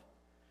around.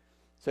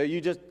 So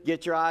you just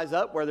get your eyes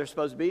up where they're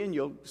supposed to be, and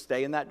you'll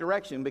stay in that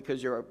direction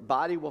because your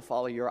body will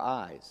follow your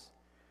eyes.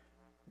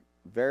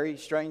 Very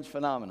strange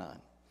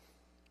phenomenon.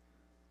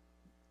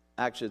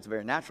 Actually, it's a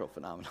very natural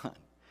phenomenon.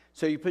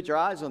 So you put your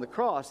eyes on the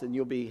cross, and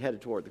you'll be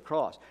headed toward the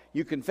cross.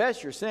 You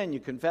confess your sin.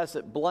 You confess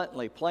it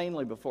bluntly,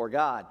 plainly before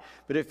God.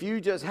 But if you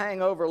just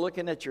hang over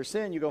looking at your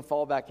sin, you're going to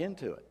fall back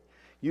into it.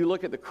 You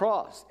look at the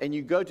cross, and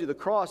you go to the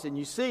cross, and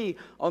you see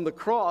on the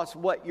cross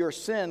what your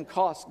sin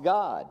cost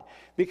God.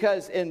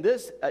 Because in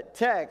this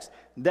text,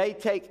 they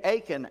take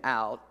Achan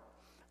out.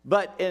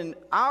 But in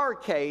our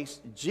case,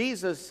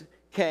 Jesus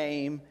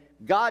came,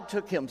 God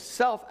took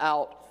himself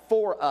out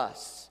for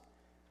us.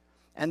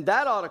 And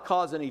that ought to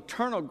cause an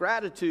eternal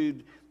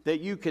gratitude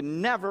that you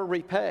can never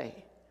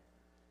repay.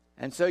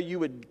 And so you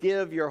would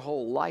give your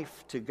whole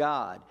life to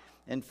God.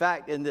 In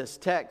fact, in this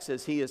text,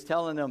 as he is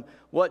telling them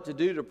what to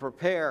do to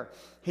prepare,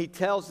 he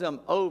tells them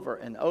over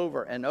and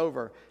over and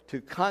over to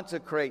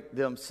consecrate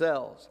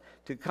themselves,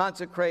 to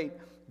consecrate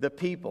the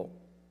people.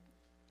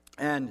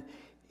 And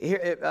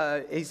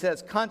here he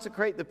says,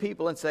 consecrate the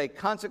people and say,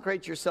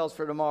 consecrate yourselves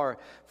for tomorrow.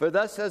 For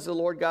thus says the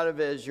Lord God of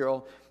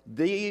Israel,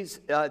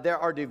 there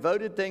are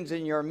devoted things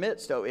in your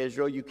midst, O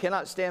Israel. You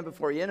cannot stand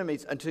before your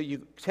enemies until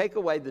you take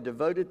away the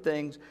devoted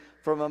things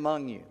from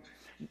among you.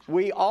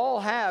 We all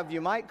have, you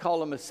might call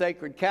them a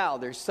sacred cow.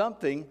 There's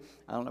something,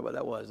 I don't know what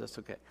that was, that's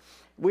okay.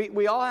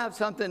 We all have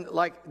something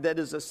like that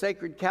is a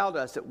sacred cow to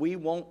us that we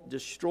won't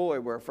destroy.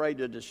 We're afraid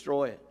to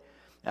destroy it.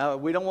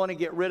 We don't want to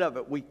get rid of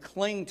it. We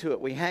cling to it.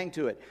 We hang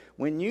to it.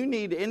 When you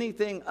need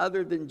anything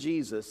other than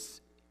Jesus,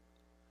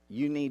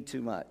 you need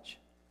too much.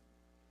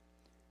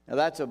 Now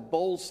that's a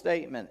bold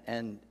statement,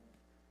 and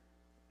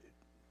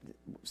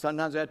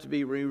sometimes we have to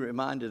be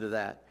reminded of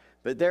that.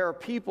 But there are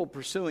people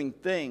pursuing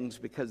things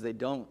because they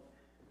don't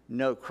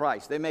know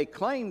Christ. They may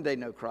claim they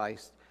know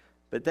Christ,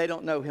 but they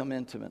don't know him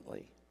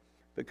intimately.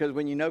 Because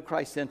when you know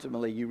Christ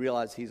intimately, you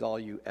realize he's all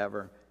you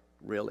ever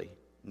really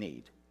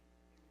need.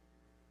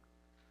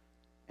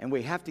 And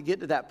we have to get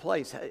to that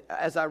place.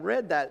 As I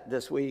read that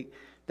this week,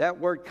 that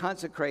word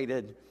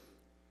consecrated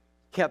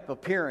kept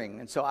appearing.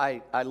 And so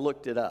I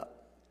looked it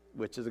up,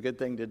 which is a good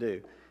thing to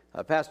do.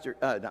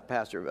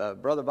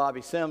 Brother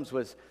Bobby Sims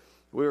we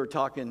were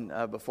talking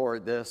before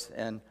this,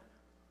 and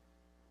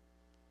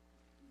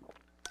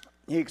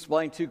he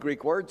explained 2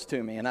 Greek words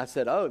to me. And I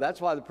said, oh,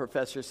 that's why the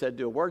professor said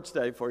do a word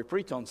study before you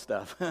preach on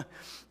stuff.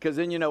 Because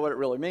then you know what it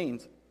really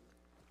means.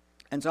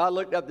 And so I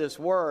looked up this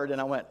word and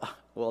I went,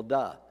 well,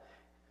 duh.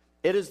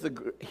 It is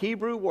the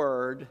Hebrew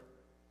word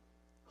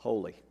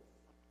holy.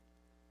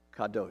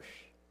 Kadosh.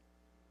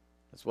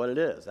 That's what it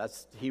is.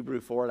 That's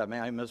Hebrew for it. I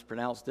mean, I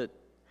mispronounced it.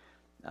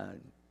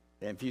 And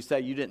if you say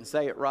you didn't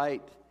say it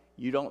right,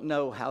 you don't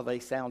know how they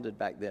sounded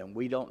back then.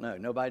 We don't know.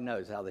 Nobody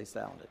knows how they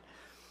sounded.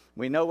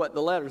 We know what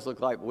the letters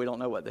look like, but we don't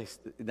know what they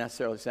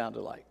necessarily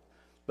sounded like.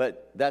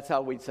 But that's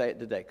how we'd say it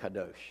today,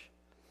 Kadosh.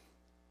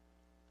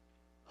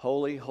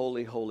 Holy,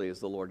 holy, holy is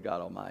the Lord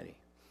God Almighty.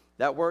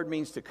 That word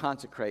means to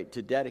consecrate,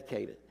 to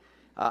dedicate it.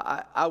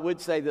 I would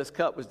say this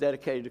cup was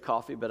dedicated to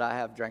coffee, but I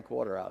have drank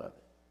water out of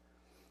it.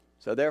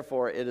 So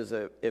therefore,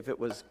 if it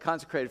was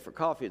consecrated for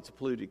coffee, it's a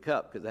polluted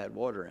cup because it had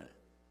water in it.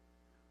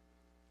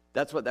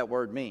 That's what that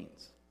word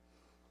means.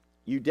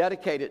 You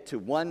dedicate it to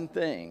one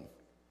thing,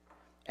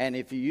 and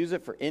if you use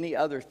it for any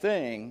other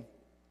thing,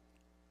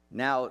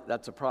 now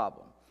that's a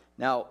problem.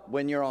 Now,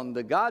 when you're on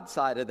the God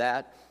side of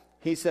that,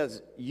 he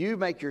says, you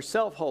make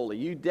yourself holy.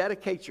 You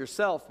dedicate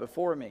yourself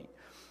before me.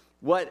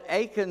 What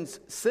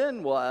Achan's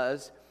sin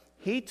was,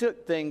 he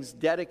took things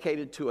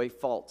dedicated to a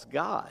false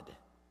god.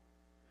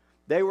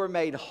 They were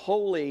made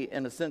holy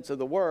in the sense of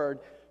the word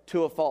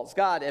to a false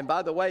god. And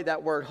by the way,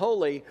 that word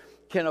holy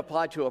can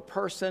apply to a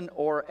person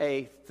or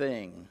a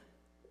thing.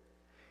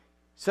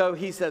 So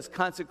he says,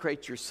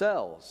 consecrate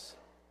yourselves.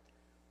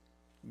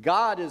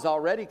 God is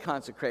already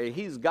consecrated.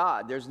 He's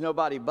God. There's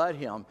nobody but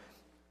him.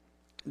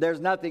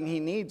 There's nothing he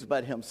needs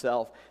but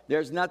himself.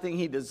 There's nothing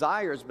he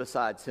desires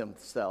besides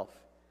himself.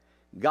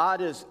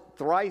 God is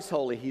thrice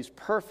holy. He's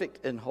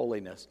perfect in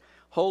holiness.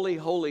 Holy,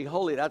 holy,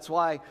 holy. That's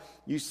why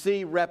you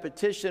see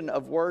repetition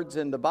of words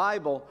in the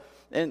Bible.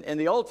 In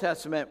the Old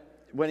Testament,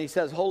 when he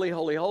says holy,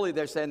 holy, holy,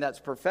 they're saying that's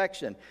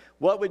perfection.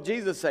 What would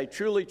Jesus say?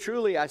 Truly,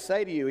 truly, I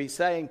say to you. He's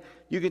saying,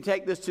 you can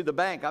take this to the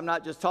bank. I'm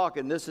not just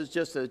talking. This is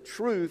just a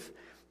truth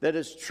that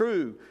is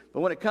true. But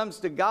when it comes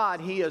to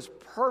God, he is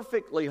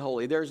perfectly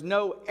holy. There's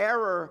no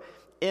error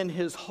in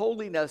his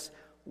holiness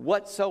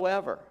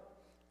whatsoever.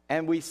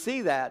 And we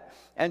see that.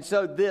 And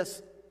so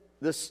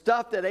the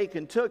stuff that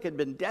Achan took had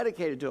been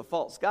dedicated to a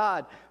false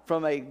god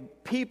from a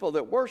people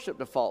that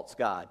worshiped a false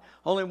god.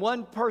 Only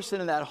one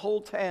person in that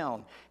whole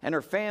town and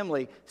her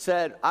family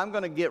said, I'm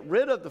going to get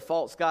rid of the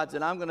false gods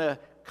and I'm going to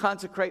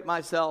consecrate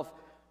myself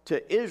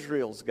to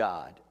Israel's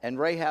God. And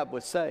Rahab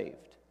was saved.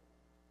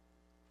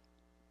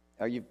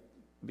 Are you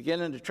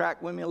beginning to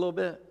track with me a little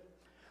bit?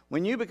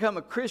 When you become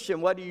a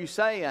Christian, what are you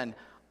saying?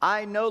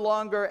 I no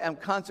longer am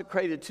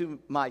consecrated to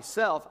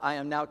myself. I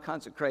am now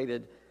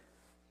consecrated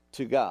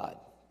to God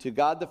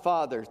the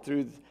Father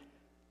through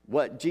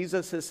what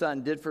Jesus, his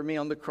Son, did for me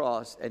on the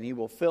cross, and he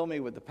will fill me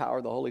with the power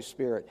of the Holy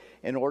Spirit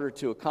in order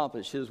to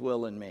accomplish his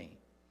will in me.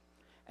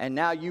 And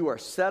now you are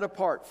set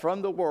apart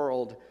from the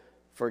world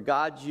for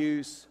God's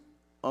use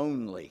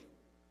only.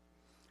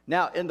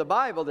 Now, in the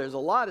Bible, there's a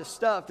lot of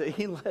stuff that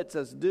he lets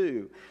us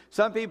do.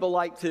 Some people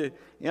like to,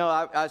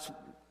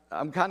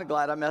 I'm kind of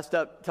glad I messed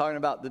up talking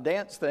about the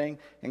dance thing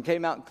and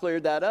came out and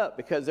cleared that up,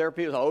 because there are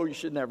people who say, oh, you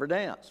should never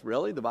dance.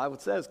 Really? The Bible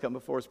says come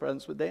before his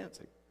presence with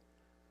dancing.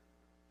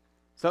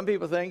 Some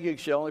people think you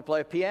should only play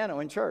a piano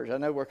in church. I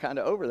know we're kind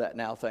of over that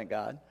now, thank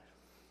God.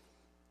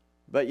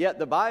 But yet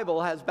the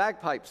Bible has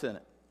bagpipes in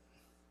it.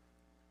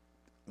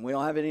 We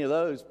don't have any of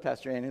those,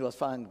 Pastor Andy. Let's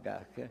find a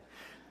guy, okay?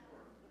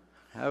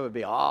 That would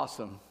be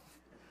awesome.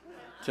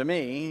 To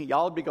me,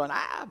 y'all would be going,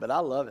 but I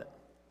love it.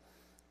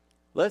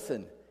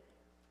 Listen,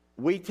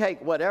 we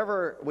take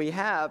whatever we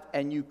have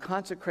and you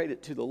consecrate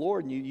it to the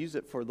Lord and you use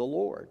it for the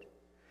Lord.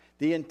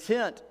 The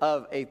intent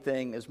of a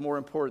thing is more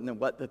important than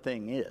what the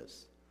thing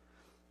is.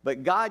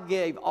 But God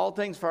gave all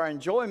things for our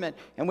enjoyment,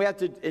 and we have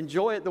to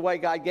enjoy it the way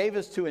God gave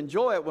us to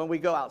enjoy it. When we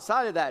go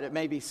outside of that, it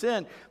may be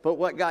sin. But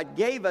what God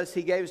gave us,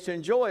 he gave us to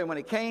enjoy. And when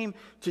it came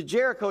to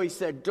Jericho, he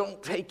said,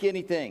 don't take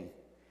anything.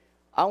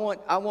 I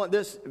want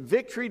this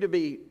victory to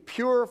be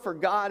pure for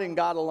God and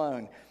God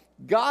alone.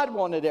 God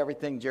wanted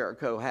everything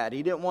Jericho had.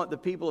 He didn't want the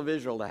people of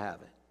Israel to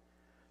have it.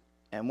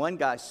 And one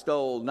guy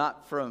stole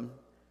not from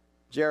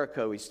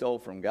Jericho, he stole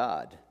from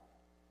God.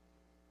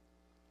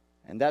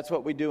 And that's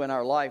what we do in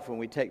our life when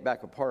we take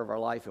back a part of our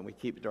life and we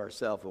keep it to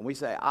ourselves. When we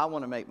say, I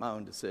want to make my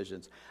own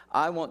decisions.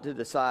 I want to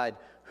decide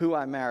who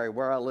I marry,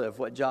 where I live,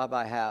 what job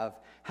I have,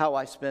 how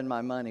I spend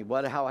my money,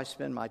 how I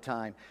spend my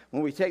time.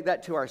 When we take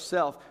that to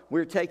ourselves,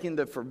 we're taking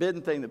the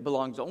forbidden thing that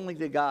belongs only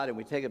to God and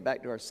we take it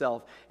back to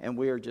ourselves, and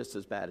we are just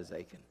as bad as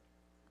Achan.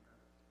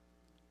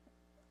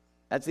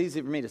 That's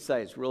easy for me to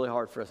say. It's really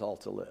hard for us all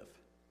to live.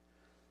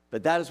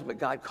 But that is what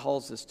God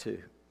calls us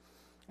to.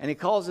 And he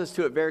calls us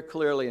to it very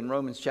clearly in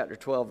Romans chapter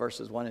 12,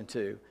 verses 1 and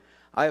 2.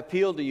 I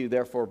appeal to you,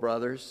 therefore,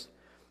 brothers,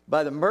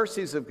 by the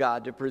mercies of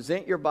God, to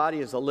present your body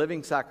as a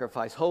living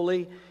sacrifice,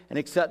 holy and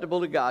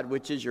acceptable to God,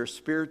 which is your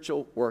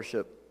spiritual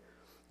worship.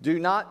 Do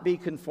not be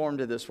conformed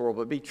to this world,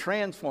 but be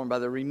transformed by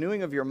the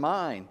renewing of your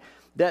mind,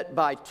 that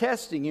by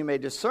testing you may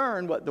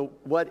discern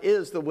what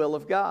is the will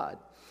of God,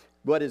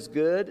 what is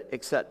good,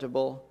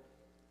 acceptable,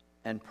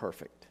 and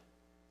perfect.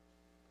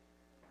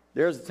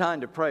 There's a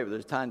time to pray, but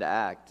there's a time to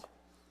act.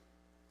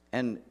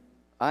 And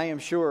I am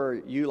sure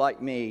you,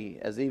 like me,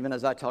 even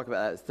as I talk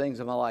about that, things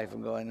in my life,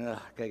 I'm going, I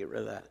gotta get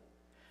rid of that.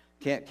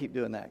 Can't keep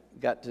doing that.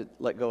 Got to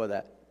let go of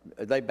that.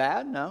 Are they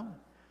bad? No.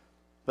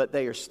 But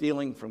they are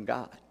stealing from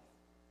God.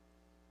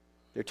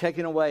 They're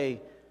taking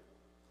away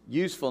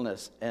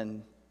usefulness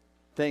and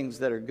things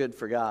that are good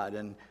for God.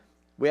 And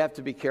we have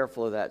to be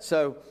careful of that.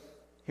 So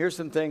here's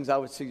some things I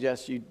would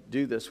suggest you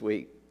do this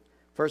week.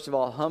 First of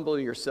all, humble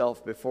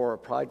yourself before a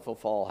prideful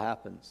fall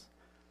happens.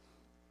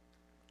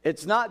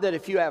 It's not that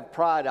if you have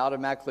pride,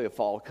 automatically a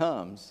fall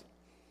comes.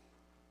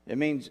 It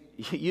means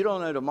you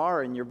don't know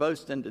tomorrow and you're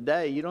boasting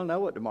today. You don't know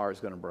what tomorrow is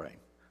going to bring.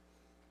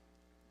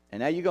 And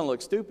now you're going to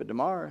look stupid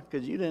tomorrow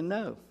because you didn't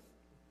know.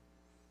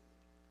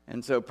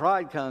 And so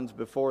pride comes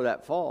before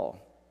that fall.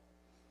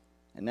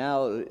 And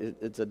now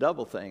it's a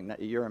double thing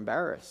that you're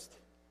embarrassed.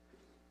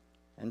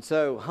 And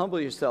so humble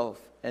yourself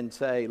and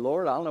say,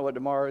 Lord, I don't know what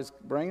tomorrow is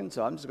bringing,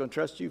 so I'm just going to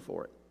trust you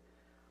for it.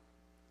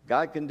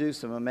 God can do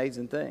some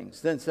amazing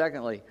things. Then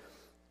secondly,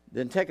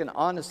 then take an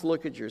honest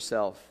look at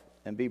yourself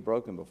and be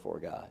broken before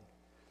God.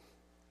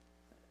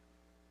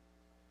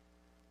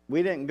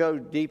 We didn't go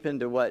deep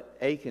into what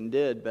Achan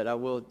did, but I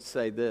will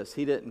say this.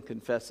 He didn't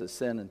confess his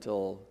sin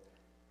until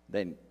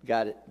they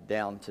got it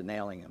down to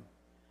nailing him.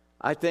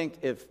 I think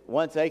if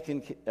once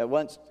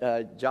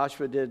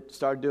Joshua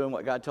started doing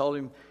what God told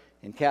him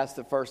and cast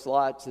the first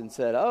lots and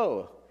said,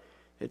 oh,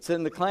 it's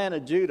in the clan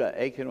of Judah,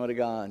 Achan would have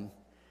gone,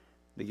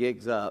 the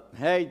gig's up.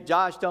 Hey,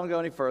 Josh, don't go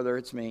any further.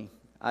 It's me.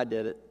 I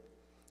did it.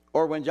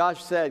 Or when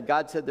Josh said,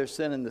 God said there's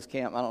sin in this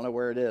camp, I don't know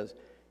where it is,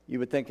 you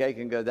would think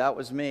Achan go, that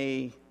was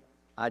me.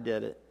 I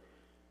did it.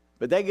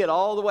 But they get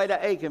all the way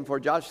to Achan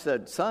before Josh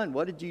said, son,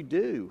 what did you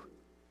do?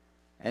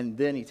 And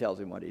then he tells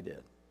him what he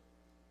did.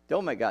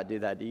 Don't make God do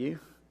that to you.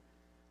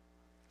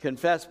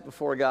 Confess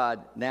before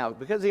God now,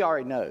 because he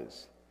already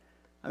knows.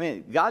 I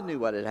mean, God knew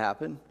what had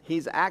happened.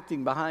 He's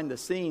acting behind the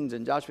scenes,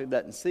 and Joshua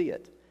doesn't see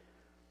it.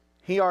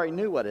 He already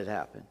knew what had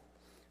happened.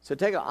 So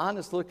take an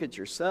honest look at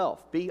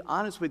yourself. Be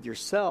honest with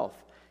yourself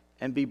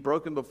and be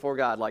broken before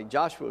God, like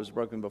Joshua was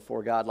broken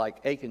before God,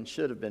 like Achan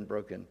should have been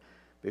broken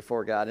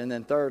before God. And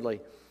then thirdly,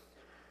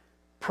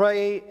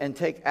 pray and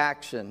take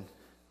action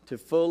to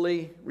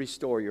fully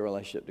restore your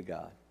relationship to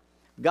God.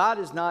 God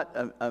is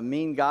not a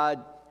mean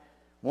God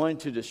wanting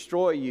to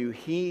destroy you.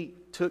 He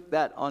took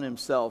that on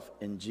himself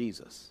in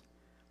Jesus.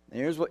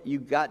 And here's what you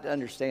got to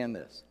understand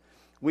this.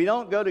 We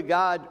don't go to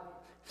God,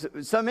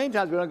 so many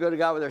times we don't go to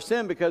God with our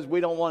sin because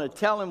we don't want to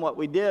tell him what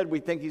we did. We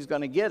think he's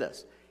going to get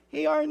us.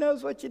 He already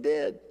knows what you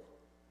did.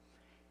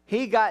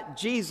 He got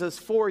Jesus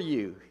for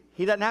you.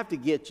 He doesn't have to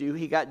get you.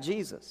 He got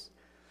Jesus.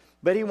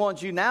 But he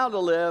wants you now to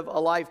live a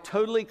life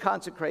totally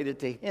consecrated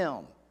to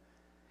him.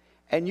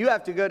 And you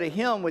have to go to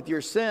him with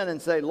your sin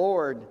and say,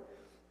 Lord,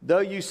 though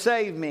you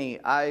saved me,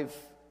 I've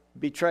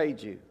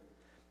betrayed you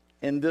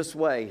in this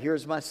way.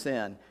 Here's my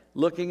sin.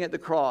 Looking at the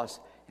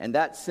cross, and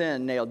that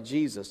sin nailed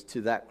Jesus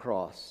to that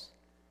cross.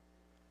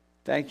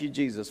 Thank you,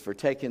 Jesus, for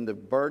taking the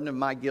burden of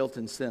my guilt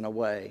and sin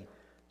away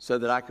so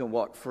that I can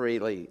walk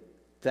freely.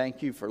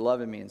 Thank you for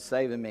loving me and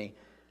saving me.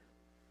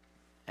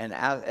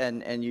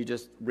 And you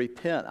just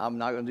repent. I'm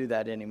not going to do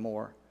that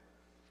anymore.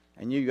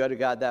 And you go to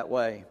God that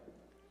way.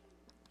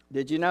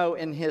 Did you know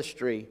in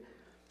history,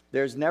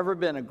 there's never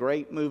been a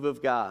great move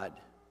of God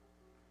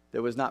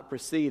that was not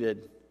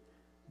preceded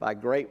by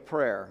great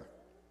prayer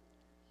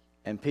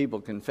and people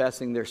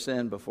confessing their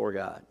sin before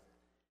God?